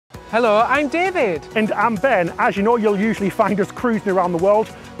Hello, I'm David. And I'm Ben. As you know, you'll usually find us cruising around the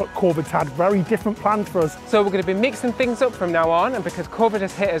world, but COVID's had very different plans for us. So we're going to be mixing things up from now on, and because COVID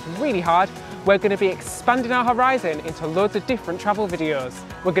has hit us really hard, we're going to be expanding our horizon into loads of different travel videos.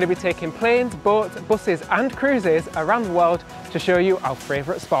 We're going to be taking planes, boats, buses and cruises around the world to show you our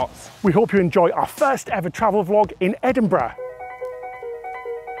favourite spots. We hope you enjoy our first ever travel vlog in Edinburgh.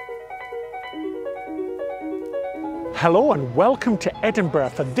 Hello and welcome to Edinburgh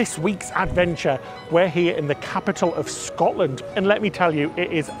for this week's adventure. We're here in the capital of Scotland, and let me tell you,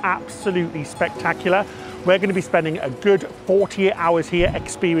 it is absolutely spectacular. We're going to be spending a good 48 hours here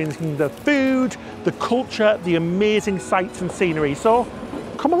experiencing the food, the culture, the amazing sights and scenery. So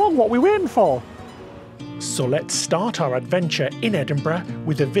come along, what are we waiting for? So let's start our adventure in Edinburgh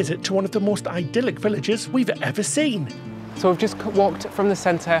with a visit to one of the most idyllic villages we've ever seen. So we've just walked from the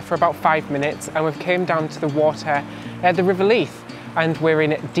centre for about 5 minutes and we've came down to the water at the River Leith, and we're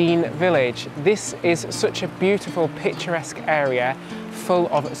in Dean Village. This is such a beautiful, picturesque area full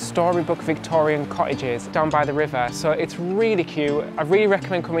of storybook Victorian cottages down by the river. So it's really cute. I really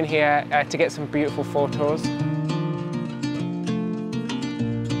recommend coming here to get some beautiful photos.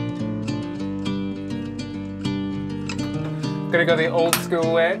 Gonna go the old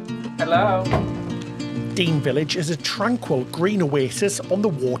school way. Hello. Dean Village is a tranquil green oasis on the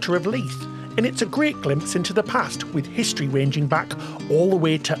water of Leith, and it's a great glimpse into the past, with history ranging back all the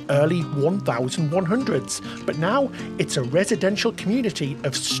way to early 1100s. But now it's a residential community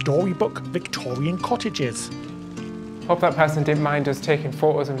of storybook Victorian cottages. Hope that person didn't mind us taking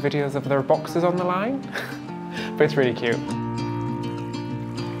photos and videos of their boxes on the line, but it's really cute.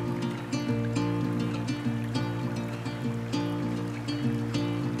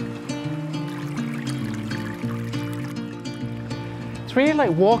 It's really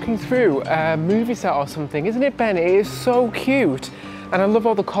like walking through a movie set or something, isn't it, Ben? It is so cute. And I love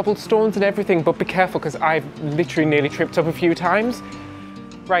all the cobblestones and everything, but be careful because I've literally nearly tripped up a few times.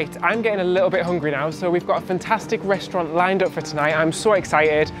 Right, I'm getting a little bit hungry now, so we've got a fantastic restaurant lined up for tonight. I'm so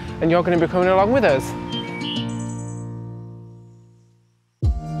excited, and you're going to be coming along with us.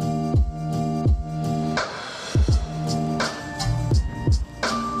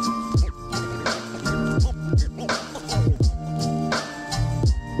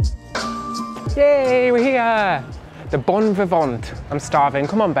 Yay, we're here! The Bon Vivant. I'm starving.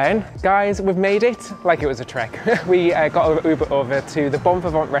 Come on, Ben. Guys, we've made it like it was a trek. We got an Uber over to the Bon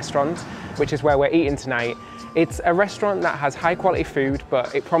Vivant restaurant, which is where we're eating tonight. It's a restaurant that has high quality food,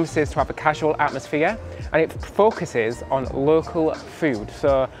 but it promises to have a casual atmosphere, and it focuses on local food.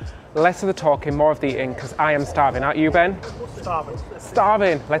 So less of the talking, more of the eating, because I am starving. Aren't you, Ben? Starving.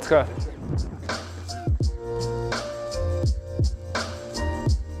 Starving. Let's go.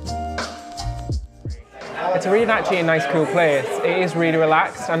 It's actually a nice, cool place. It is really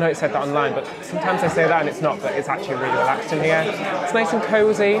relaxed. I know it said that online, but sometimes I say that and it's not, but it's actually really relaxed in here. It's nice and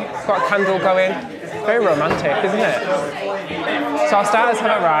cozy. It's got a candle going. Very romantic, isn't it? So our starters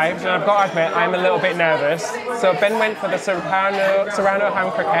have arrived, and I've got to admit, I'm a little bit nervous. So Ben went for the Serrano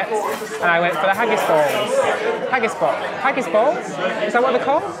ham croquettes, and I went for the haggis balls. Haggis balls? Is that what they're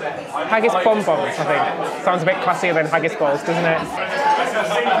called? Haggis bonbons, I think. Sounds a bit classier than haggis balls, doesn't it?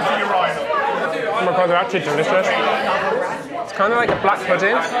 Oh my god, they're actually delicious. It's kind of like a black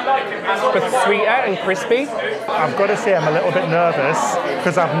pudding, but sweeter and crispy. I've got to say I'm a little bit nervous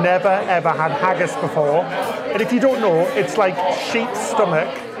because I've never ever had haggis before. And if you don't know, it's like sheep's stomach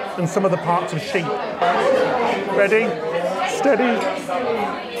and some of the parts of sheep. Ready? Steady.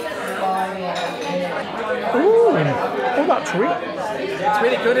 Ooh, oh, that's It's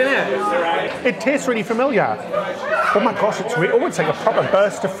really good, isn't it? It tastes really familiar. Oh my gosh, it's like a proper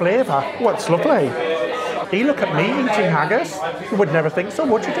burst of flavour. Oh, it's lovely. Hey, look at me eating haggis. You would never think so.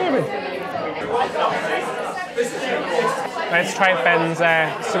 What are you doing? Let's try Ben's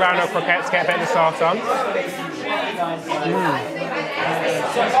Serrano croquettes, get a bit of the sauce on. Oh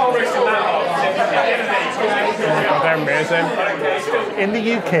my god, they're amazing. In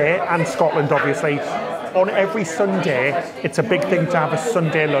the UK and Scotland, obviously, on every Sunday, it's a big thing to have a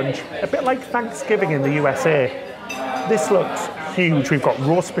Sunday lunch. A bit like Thanksgiving in the USA. This looks huge. We've got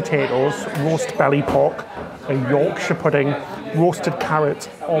roast potatoes, roast belly pork, a Yorkshire pudding, roasted carrots.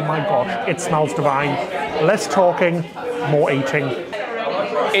 Oh my gosh, it smells divine. Less talking, more eating.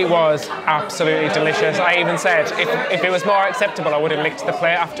 It was absolutely delicious. I even said if it was more acceptable, I would have licked the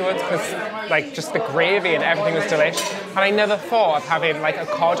plate afterwards, because like just the gravy and everything was delicious. And I never thought of having like a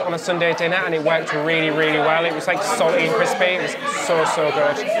cod on a Sunday dinner, and it worked really, really well. It was like salty and crispy. It was so, so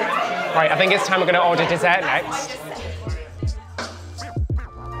good. Right, I think it's time we're going to order dessert next.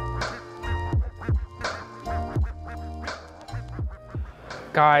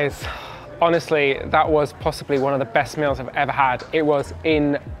 Guys, honestly, that was possibly one of the best meals I've ever had. It was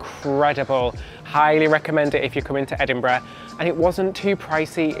incredible. Highly recommend it if you come into Edinburgh. And it wasn't too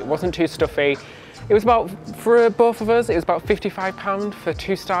pricey, it wasn't too stuffy. It was about, for both of us, it was about £55 for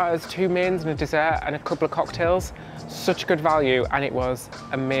 2 starters, 2 mains and a dessert and a couple of cocktails. Such good value, and it was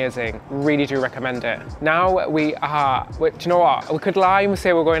amazing. Really do recommend it. Now do you know what? We could lie and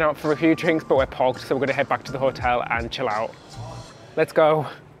say we're going out for a few drinks, but we're pogged, so we're gonna head back to the hotel and chill out. Let's go.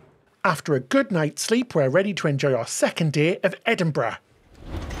 After a good night's sleep, we're ready to enjoy our second day of Edinburgh.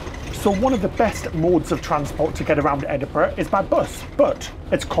 So one of the best modes of transport to get around Edinburgh is by bus, but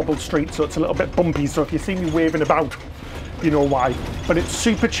it's cobbled street, so it's a little bit bumpy, so if you see me waving about, you know why. But it's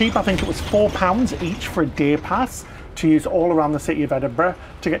super cheap. I think it was £4 each for a day pass to use all around the city of Edinburgh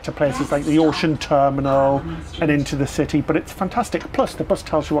to get to places like the Ocean Terminal and into the city, but it's fantastic. Plus the bus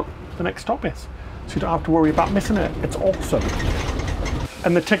tells you what the next stop is, so you don't have to worry about missing it. It's awesome.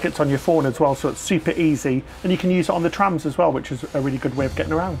 And the ticket's on your phone as well, so it's super easy, and you can use it on the trams as well, which is a really good way of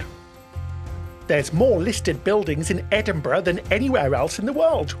getting around. There's more listed buildings in Edinburgh than anywhere else in the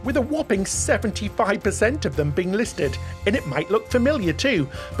world, with a whopping 75% of them being listed. And it might look familiar too,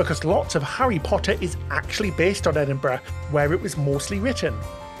 because lots of Harry Potter is actually based on Edinburgh, where it was mostly written.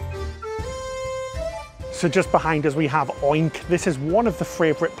 So just behind us we have Oink. This is one of the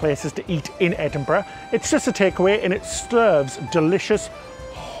favourite places to eat in Edinburgh. It's just a takeaway and it serves delicious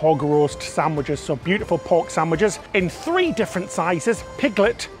hog roast sandwiches, so beautiful pork sandwiches in 3 different sizes: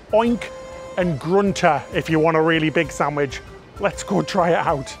 piglet, Oink and grunter if you want a really big sandwich. Let's go try it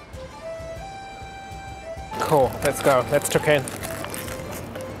out. Cool, let's go. Let's tuck in.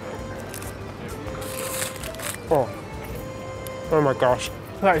 Oh my gosh,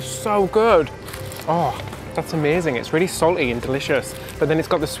 that is so good. Oh, that's amazing. It's really salty and delicious, but then it's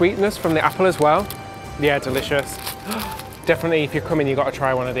got the sweetness from the apple as well. Yeah, delicious. Definitely, if you're coming, you got to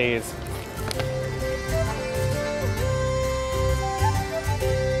try one of these.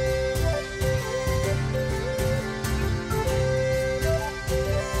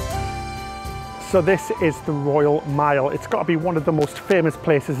 So this is the Royal Mile. It's got to be one of the most famous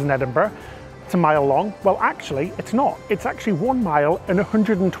places in Edinburgh. It's a mile long. Well, actually, it's not. It's actually 1 mile and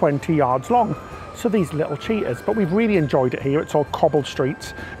 120 yards long. So these little cheaters, but we've really enjoyed it here. It's all cobbled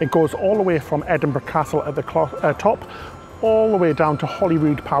streets. It goes all the way from Edinburgh Castle at the top, all the way down to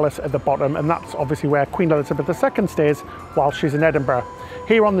Holyrood Palace at the bottom, and that's obviously where Queen Elizabeth II stays while she's in Edinburgh.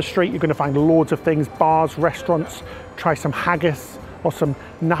 Here on the street, you're going to find loads of things: bars, restaurants, try some haggis or some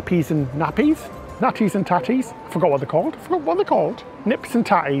natties and tatties. I forgot what they're called. Nips and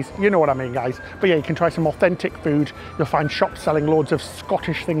tatties, you know what I mean, guys. But yeah, you can try some authentic food. You'll find shops selling loads of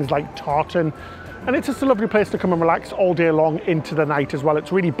Scottish things like tartan. And it's just a lovely place to come and relax all day long into the night as well.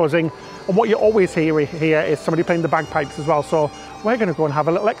 It's really buzzing. And what you always hear here is somebody playing the bagpipes as well. So we're going to go and have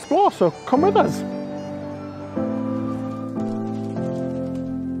a little explore. So come with us.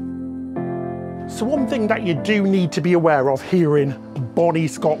 So one thing that you do need to be aware of here in bonny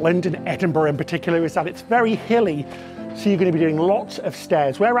Scotland, and Edinburgh in particular, is that it's very hilly. So you're going to be doing lots of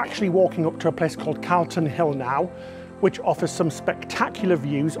stairs. We're actually walking up to a place called Calton Hill now, which offers some spectacular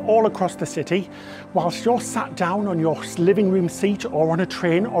views all across the city. Whilst you're sat down on your living room seat or on a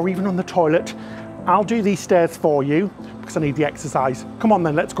train or even on the toilet, I'll do these stairs for you because I need the exercise. Come on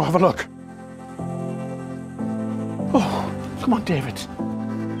then, let's go have a look. Oh, come on, David.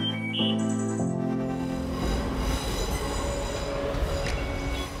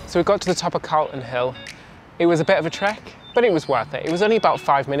 So we got to the top of Calton Hill. It was a bit of a trek, but it was worth it. It was only about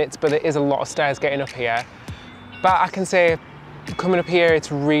 5 minutes, but there is a lot of stairs getting up here. But I can say, coming up here,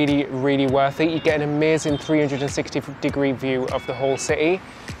 it's really, really worth it. You get an amazing 360-degree view of the whole city.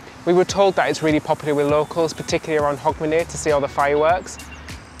 We were told that it's really popular with locals, particularly around Hogmanay, to see all the fireworks.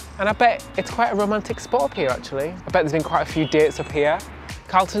 And I bet it's quite a romantic spot up here, actually. I bet there's been quite a few dates up here.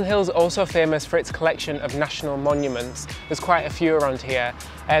 Calton Hill is also famous for its collection of national monuments. There's quite a few around here.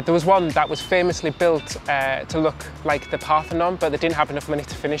 There was one that was famously built to look like the Parthenon, but they didn't have enough money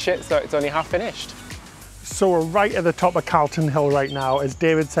to finish it, so it's only half finished. So we're right at the top of Calton Hill right now. As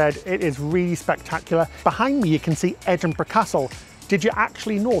David said, it is really spectacular. Behind me, you can see Edinburgh Castle. Did you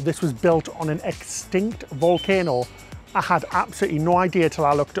actually know this was built on an extinct volcano? I had absolutely no idea till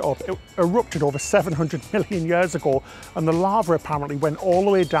I looked it up. It erupted over 700 million years ago, and the lava apparently went all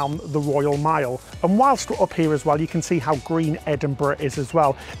the way down the Royal Mile. And whilst we're up here as well, you can see how green Edinburgh is as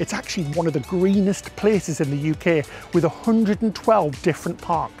well. It's actually one of the greenest places in the UK, with 112 different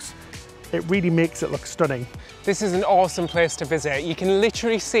parks. It really makes it look stunning. This is an awesome place to visit. You can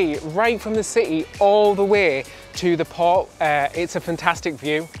literally see right from the city all the way to the port. It's a fantastic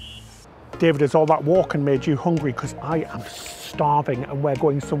view. David, has all that walking made you hungry? Because I am starving and we're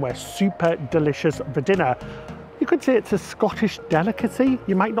going somewhere super delicious for dinner. You could say it's a Scottish delicacy.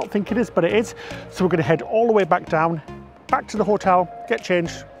 You might not think it is, but it is. So we're going to head all the way back down, back to the hotel, get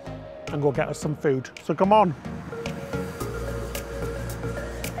changed and go get us some food. So come on.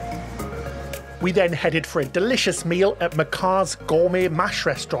 We then headed for a delicious meal at Macar's Gourmet Mash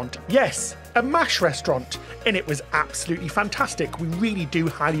Restaurant. Yes, a mash restaurant, and it was absolutely fantastic. We really do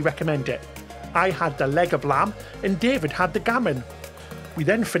highly recommend it. I had the leg of lamb and David had the gammon. We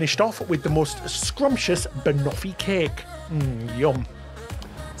then finished off with the most scrumptious banoffee cake. Yum.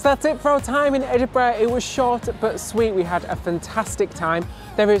 So that's it for our time in Edinburgh. It was short but sweet. We had a fantastic time.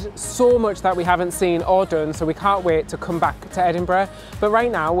 There is so much that we haven't seen or done, so we can't wait to come back to Edinburgh. But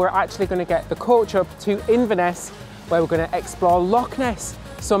right now, we're actually going to get the coach up to Inverness, where we're going to explore Loch Ness.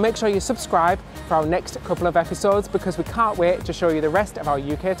 So make sure you subscribe for our next couple of episodes, because we can't wait to show you the rest of our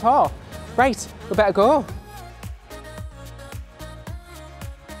UK tour. Right, we better go.